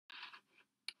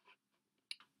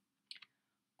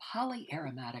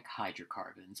Polyaromatic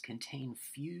hydrocarbons contain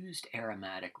fused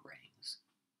aromatic rings.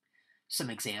 Some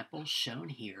examples shown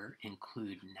here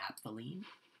include naphthalene,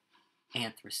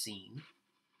 anthracene,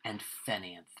 and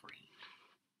phenanthrene.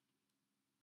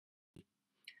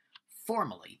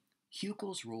 Formally,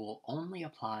 Huckel's rule only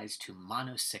applies to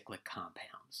monocyclic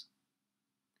compounds.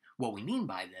 What we mean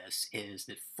by this is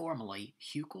that formally,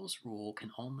 Huckel's rule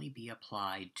can only be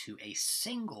applied to a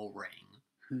single ring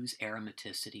whose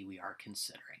aromaticity we are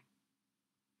considering.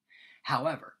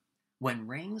 However, when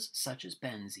rings such as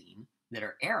benzene that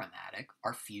are aromatic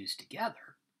are fused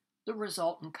together, the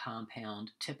resultant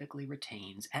compound typically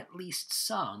retains at least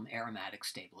some aromatic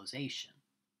stabilization.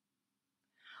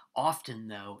 Often,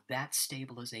 though, that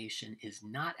stabilization is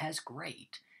not as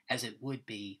great as it would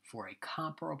be for a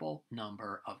comparable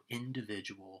number of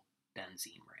individual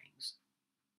benzene rings.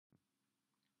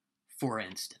 For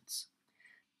instance,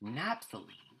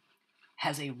 naphthalene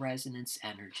has a resonance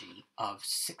energy of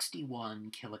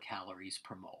 61 kilocalories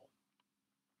per mole.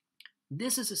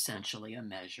 This is essentially a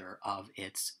measure of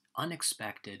its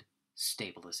unexpected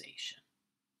stabilization.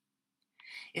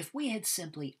 If we had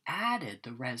simply added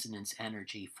the resonance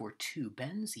energy for two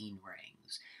benzene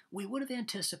rings, we would have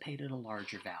anticipated a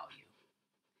larger value.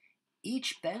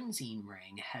 Each benzene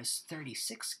ring has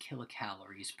 36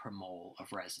 kilocalories per mole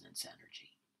of resonance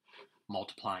energy.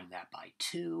 Multiplying that by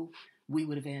 2, we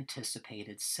would have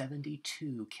anticipated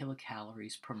 72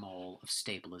 kilocalories per mole of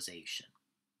stabilization.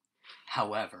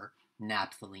 However,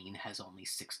 naphthalene has only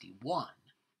 61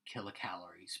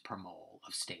 kilocalories per mole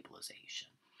of stabilization.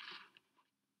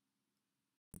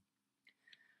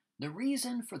 The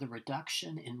reason for the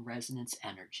reduction in resonance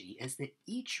energy is that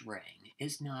each ring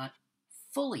is not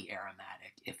fully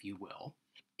aromatic, if you will,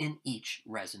 in each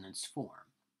resonance form.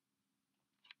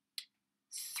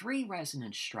 3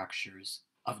 resonance structures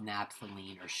of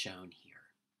naphthalene are shown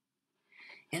here.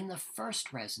 In the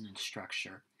first resonance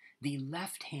structure, the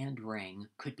left-hand ring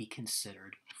could be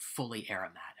considered fully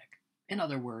aromatic. In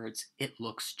other words, it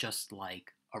looks just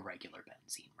like a regular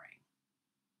benzene ring.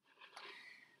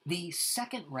 The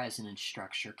second resonance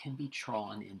structure can be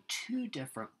drawn in 2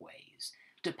 different ways,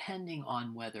 depending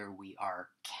on whether we are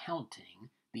counting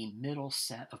the middle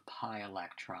set of pi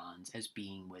electrons as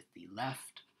being with the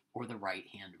left or the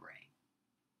right-hand ring.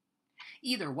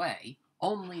 Either way,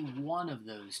 only one of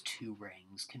those 2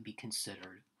 rings can be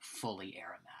considered fully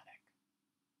aromatic.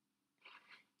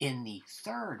 In the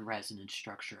third resonance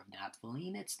structure of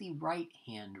naphthalene, it's the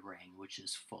right-hand ring which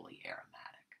is fully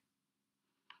aromatic.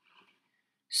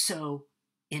 So,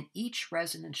 in each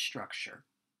resonance structure,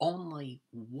 only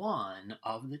one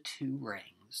of the 2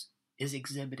 rings is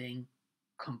exhibiting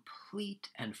complete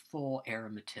and full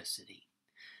aromaticity.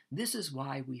 This is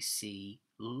why we see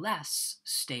less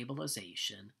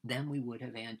stabilization than we would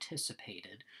have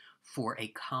anticipated for a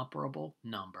comparable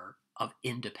number of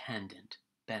independent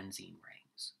benzene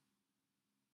rings.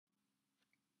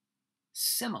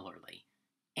 Similarly,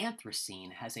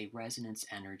 anthracene has a resonance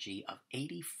energy of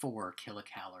 84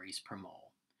 kilocalories per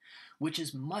mole, which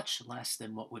is much less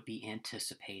than what would be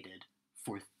anticipated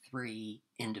for 3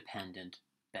 independent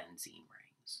benzene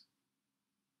rings.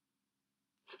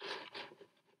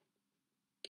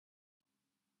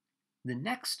 The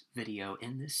next video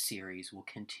in this series will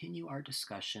continue our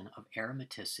discussion of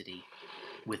aromaticity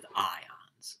with ions.